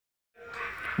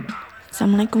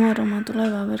Assalamualaikum warahmatullahi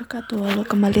wabarakatuh. Halo,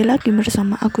 kembali lagi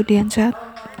bersama aku Diansyah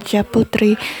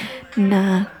Putri.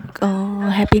 Nah,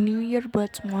 Happy New Year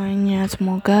buat semuanya.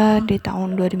 Semoga di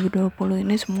tahun 2020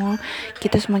 ini semua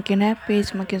kita semakin happy,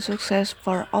 semakin sukses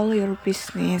for all your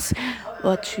business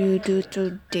what you do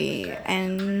today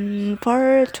and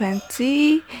for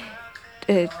 2020.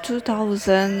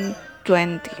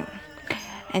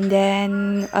 And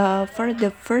then for the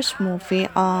first movie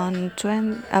on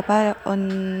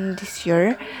this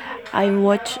year, I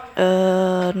watch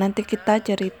nanti kita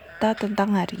cerita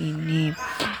tentang hari ini.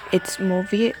 It's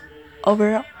movie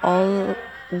overall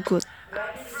good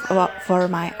for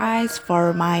my eyes,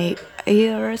 for my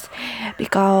ears,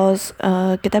 because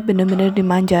kita benar-benar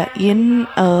dimanjain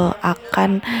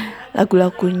akan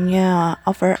lagu-lagunya.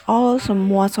 Overall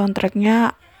semua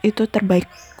soundtracknya itu terbaik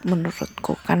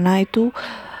menurutku, karena itu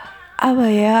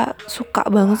suka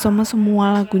banget sama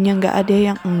semua lagunya, nggak ada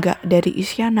yang enggak, dari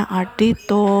Isyana,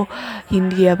 Ardito,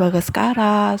 Hindia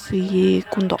Bagaskara, si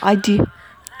Kunto Aji.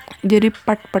 Jadi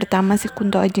part pertama si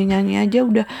Kunto Aji nyanyi aja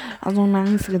udah langsung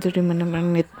nangis gitu di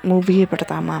menit-menit movie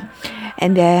pertama.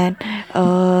 And then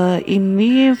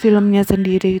ini filmnya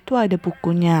sendiri itu ada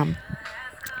bukunya.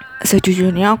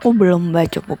 Sejujurnya aku belum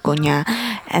baca bukunya.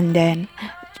 And then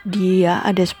dia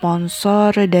ada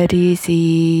sponsor dari si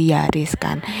Yaris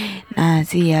kan. Nah,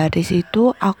 si Yaris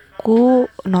itu aku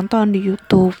nonton di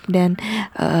YouTube, dan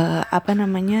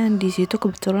di situ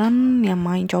kebetulan yang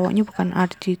main cowoknya bukan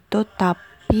Ardito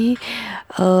tapi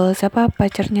siapa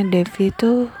pacarnya Devi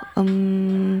itu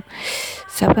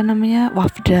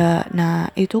Wafda.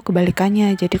 Nah, itu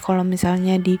kebalikannya. Jadi kalau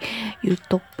misalnya di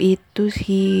YouTube itu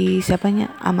si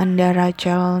Amanda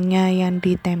Rachelnya yang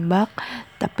ditembak,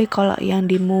 tapi kalau yang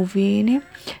di movie ini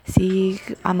si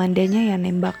Amandanya yang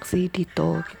nembak si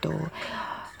Dito gitu.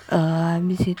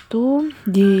 Habis itu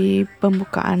di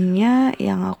pembukaannya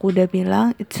yang aku udah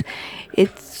bilang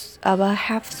it's about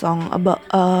half song about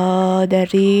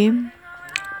dari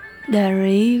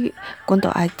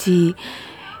Kunto Aji.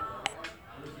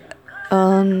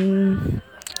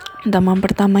 Teman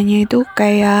pertamanya itu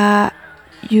kayak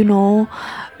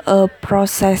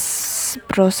proses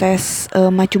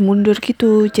maju mundur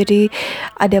gitu. Jadi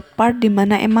ada part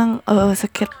dimana emang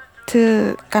sakit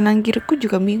kanan kiriku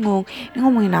juga bingung, ini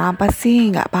ngomongin apa sih,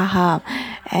 nggak paham.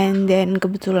 And then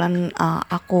kebetulan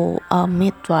aku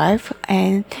midwife,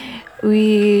 and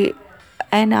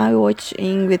I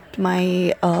watching with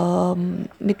my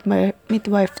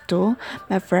midwife too,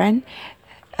 my friend.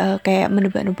 Kayak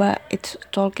menebak-nebak it's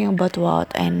talking about what,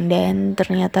 and then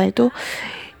ternyata itu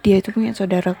dia itu punya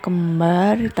saudara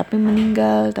kembar tapi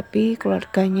meninggal, tapi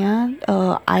keluarganya,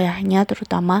 ayahnya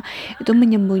terutama itu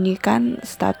menyembunyikan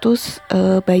status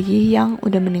bayi yang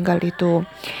udah meninggal itu.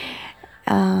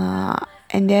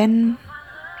 And then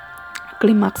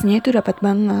klimaksnya itu dapat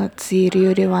banget, si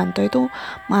Rio Dewanto itu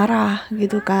marah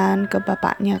gitu kan ke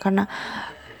bapaknya karena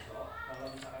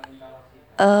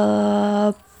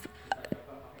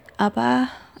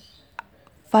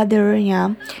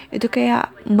fathernya itu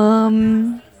kayak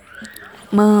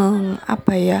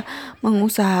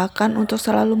mengusahakan untuk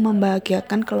selalu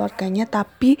membahagiakan keluarganya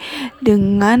tapi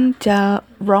dengan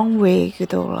wrong way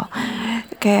gitu loh.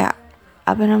 Kayak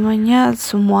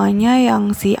semuanya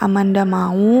yang si Amanda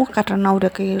mau karena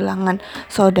udah kehilangan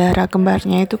saudara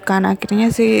kembarnya itu kan, akhirnya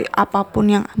sih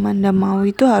apapun yang Amanda mau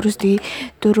itu harus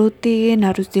diturutin,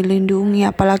 harus dilindungi.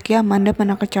 Apalagi Amanda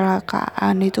pernah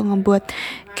kecelakaan, itu ngebuat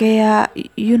kayak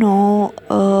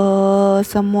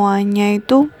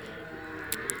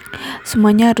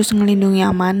semuanya harus ngelindungi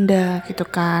Amanda gitu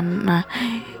kan. Nah,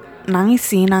 nangis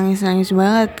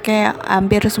banget, kayak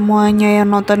hampir semuanya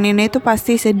yang nonton ini itu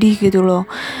pasti sedih gitu loh.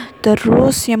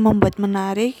 Terus yang membuat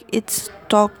menarik, it's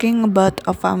talking about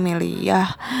a family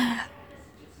ya.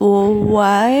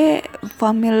 Why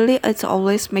family it's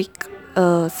always make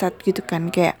sad gitu kan,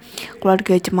 kayak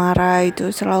keluarga cemara itu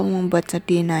selalu membuat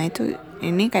sedih. Nah, itu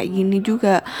ini kayak gini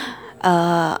juga.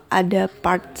 Ada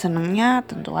part senengnya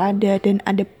tentu ada, dan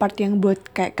ada part yang buat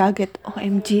kayak kaget,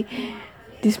 OMG,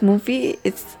 this movie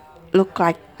it's look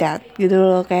like that gitu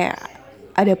loh. Kayak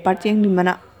ada part yang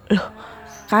dimana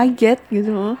kaget gitu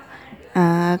loh.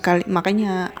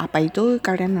 Makanya apa itu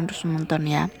kalian harus nonton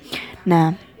ya.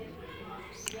 Nah,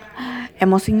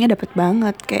 emosinya dapat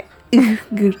banget, kayak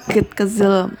greget,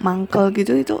 kesel, mangkel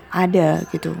gitu, itu ada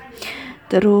gitu.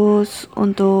 Terus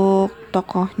untuk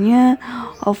tokohnya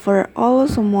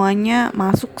overall semuanya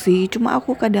masuk sih, cuma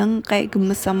aku kadang kayak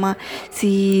gemes sama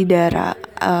si Dara,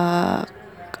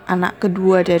 anak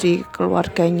kedua dari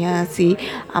keluarganya si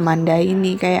Amanda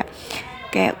ini. Kayak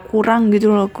kayak kurang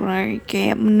gitu loh, kurang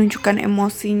kayak menunjukkan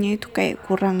emosinya itu kayak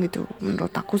kurang gitu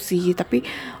menurut aku sih, tapi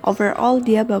overall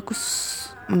dia bagus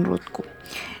menurutku.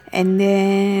 And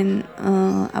then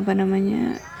apa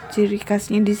namanya, ciri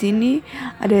khasnya di sini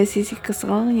ada sisi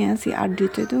keselnya, si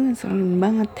Ardito itu ngeselin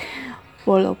banget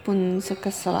walaupun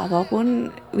sekesel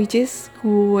apapun, which is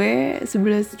gue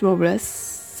 11-12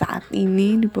 saat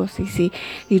ini di posisi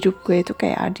hidup gue itu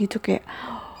kayak Adi tuh kayak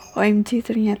OMG,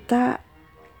 ternyata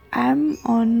I'm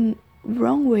on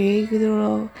wrong way gitu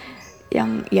loh,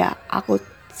 yang ya aku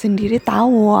sendiri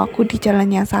tahu aku di jalan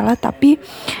yang salah, tapi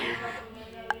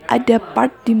ada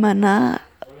part dimana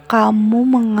kamu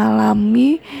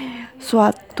mengalami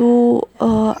suatu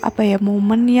apa ya,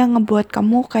 momen yang ngebuat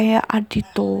kamu kayak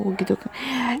Adito gitu,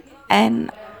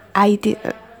 and I did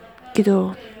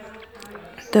gitu.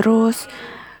 Terus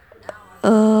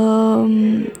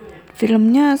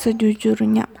filmnya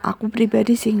sejujurnya aku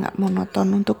pribadi sih nggak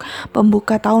monoton untuk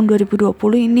pembuka tahun 2020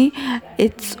 ini.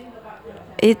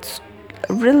 It's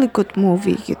really good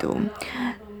movie gitu.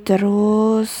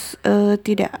 Terus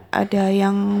tidak ada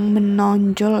yang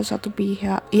menonjol satu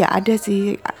pihak. Ya ada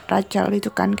sih Rachel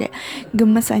itu kan, kayak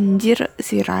gemes anjir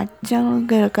si Rachel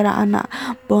gara-gara anak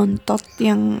bontot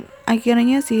yang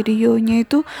akhirnya si Rio-nya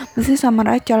itu mesti sama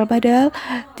Rachel, padahal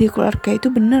di keluarga itu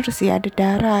bener sih ada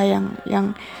darah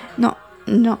yang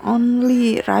no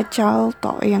only Rachel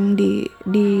toh yang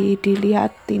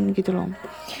diliatin gitu loh.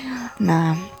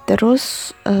 Nah,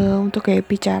 terus untuk kayak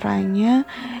bicaranya,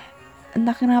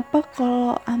 entah kenapa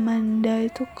kalau Amanda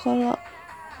itu kalau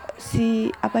si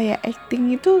apa ya,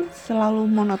 acting itu selalu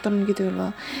monoton gitu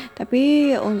loh.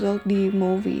 Tapi untuk di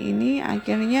movie ini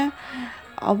akhirnya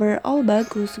overall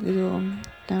bagus gitu.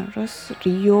 Terus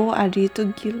Rio Adi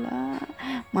itu gila,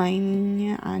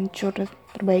 mainnya hancur,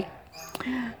 terbaik.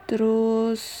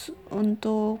 Terus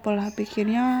untuk pola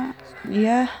pikirnya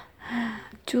ya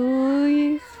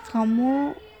cuy,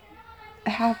 kamu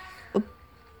have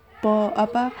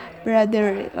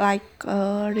brother like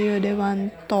Rio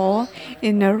Dewanto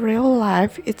in a real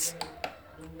life, it's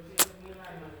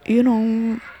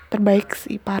terbaik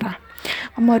sih, parah.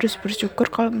 Kamu harus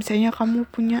bersyukur kalau misalnya kamu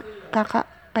punya kakak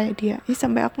kayak dia.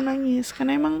 Sampai aku nangis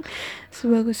karena emang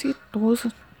sebagus itu.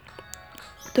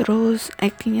 Terus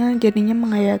actingnya jadinya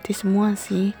menghayati semua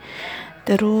sih.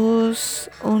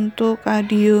 Terus untuk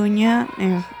audionya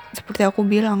seperti aku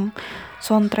bilang,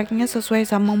 soundtracknya sesuai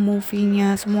sama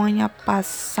movie-nya, semuanya pas,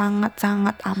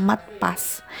 sangat-sangat amat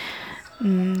pas.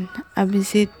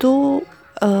 Abis itu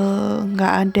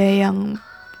nggak ada yang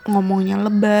ngomongnya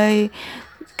lebay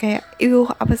kayak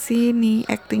apa sih nih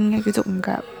actingnya gitu,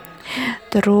 enggak.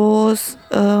 Terus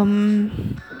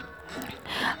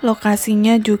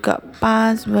lokasinya juga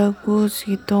pas, bagus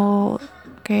gitu,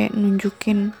 kayak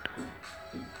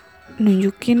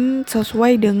nunjukin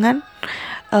sesuai dengan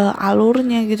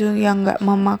alurnya gitu, yang nggak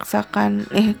memaksakan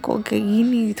kok kayak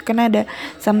gini gitu kan. Ada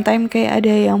sometimes kayak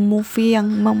ada yang movie yang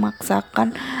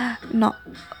memaksakan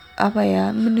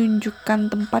menunjukkan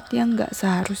tempat yang nggak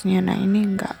seharusnya. Nah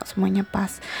ini nggak, semuanya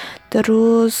pas.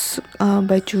 Terus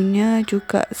bajunya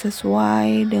juga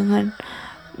sesuai dengan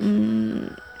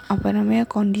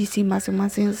kondisi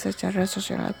masing-masing secara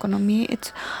sosial ekonomi.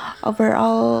 It's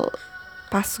overall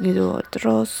pas gitu.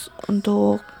 Terus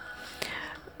untuk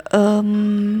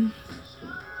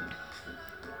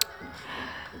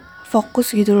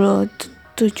fokus gitu loh,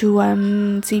 tujuan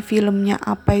si filmnya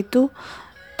apa itu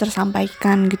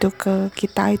tersampaikan gitu ke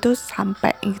kita, itu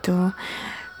sampai gitu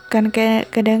kan.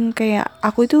 Kayak kadang kayak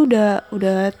aku itu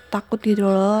udah takut gitu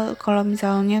loh kalau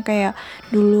misalnya kayak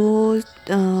dulu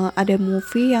ada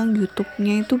movie yang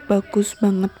YouTube-nya itu bagus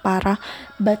banget parah,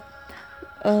 but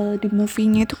di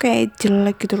movie-nya itu kayak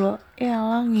jelek gitu loh.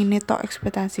 Ini toh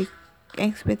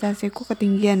ekspektasiku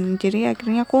ketinggian, jadi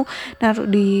akhirnya aku naruh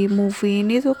di movie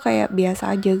ini tuh kayak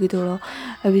biasa aja gitu loh.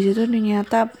 Habis itu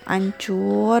ternyata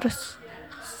hancur,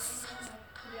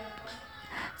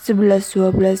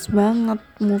 11-12 banget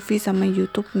movie sama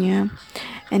YouTube-nya.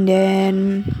 And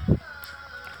then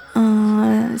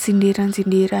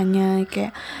sindiran-sindirannya,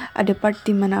 kayak ada part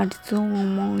dimana Adit tuh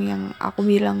ngomong yang aku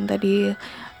bilang tadi,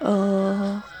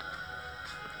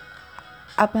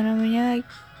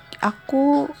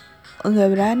 aku nggak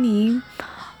berani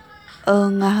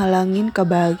ngehalangin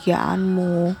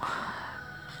kebahagiaanmu.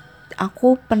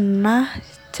 Aku pernah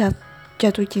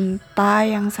jatuh cinta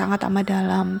yang sangat amat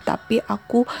dalam, tapi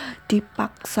aku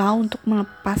dipaksa untuk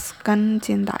melepaskan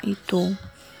cinta itu,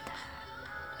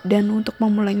 dan untuk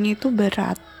memulainya itu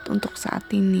berat untuk saat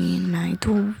ini. Nah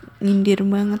itu nyindir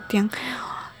banget, yang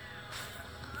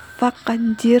fuck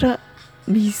anjir,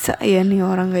 bisa ya nih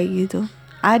orang kayak gitu,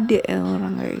 ada ya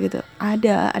orang kayak gitu,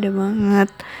 ada banget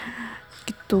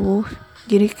gitu.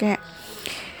 Jadi kayak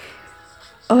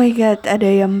oh my god, ada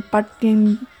yang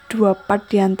dua part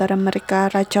di antara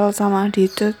mereka, Rachel sama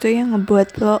Dito tuh yang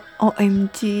ngebuat lo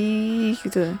OMG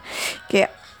gitu.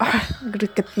 Kayak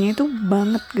gregetnya itu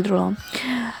banget gitu loh.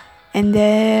 And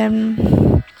then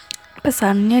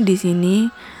pesannya di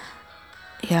sini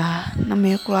ya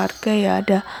namanya keluarga ya,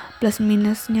 ada plus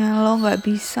minusnya. Lo nggak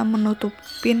bisa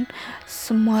menutupin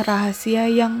semua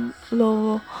rahasia yang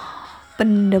lo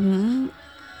pendem.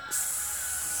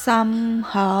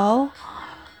 Somehow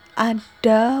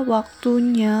ada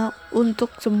waktunya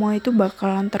untuk semua itu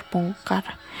bakalan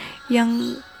terbongkar.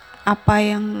 Yang apa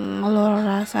yang lo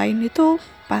rasain itu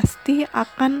pasti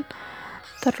akan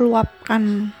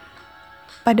terluapkan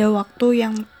pada waktu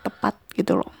yang tepat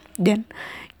gitu loh. Dan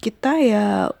kita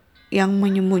ya yang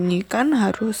menyembunyikan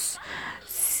harus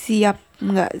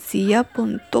nggak siap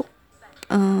untuk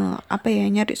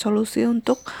nyari solusi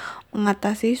untuk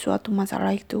mengatasi suatu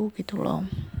masalah itu gitu loh.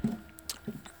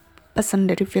 Pesan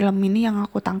dari film ini yang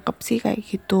aku tangkep sih kayak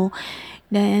gitu.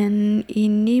 Dan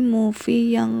ini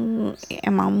movie yang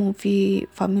emang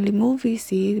family movie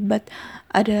sih, but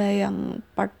ada yang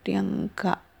part yang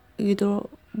gak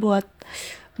gitu buat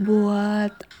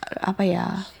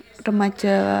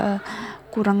remaja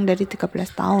kurang dari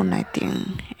 13 tahun I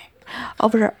think.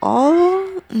 Overall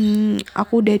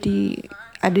aku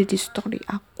ada di story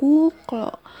aku,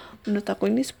 kalau menurut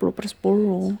aku ini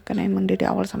 10/10 karena emang dari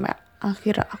awal sampai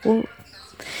akhir aku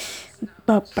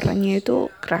bapernya itu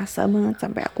kerasa banget,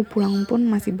 sampai aku pulang pun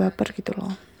masih baper gitu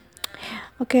loh.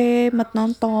 Oke, mat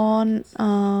nonton.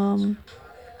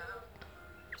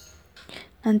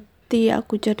 Nanti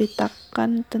aku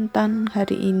ceritakan tentang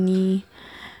hari ini.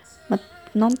 Mat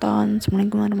nonton.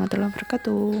 Assalamualaikum warahmatullahi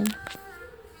wabarakatuh.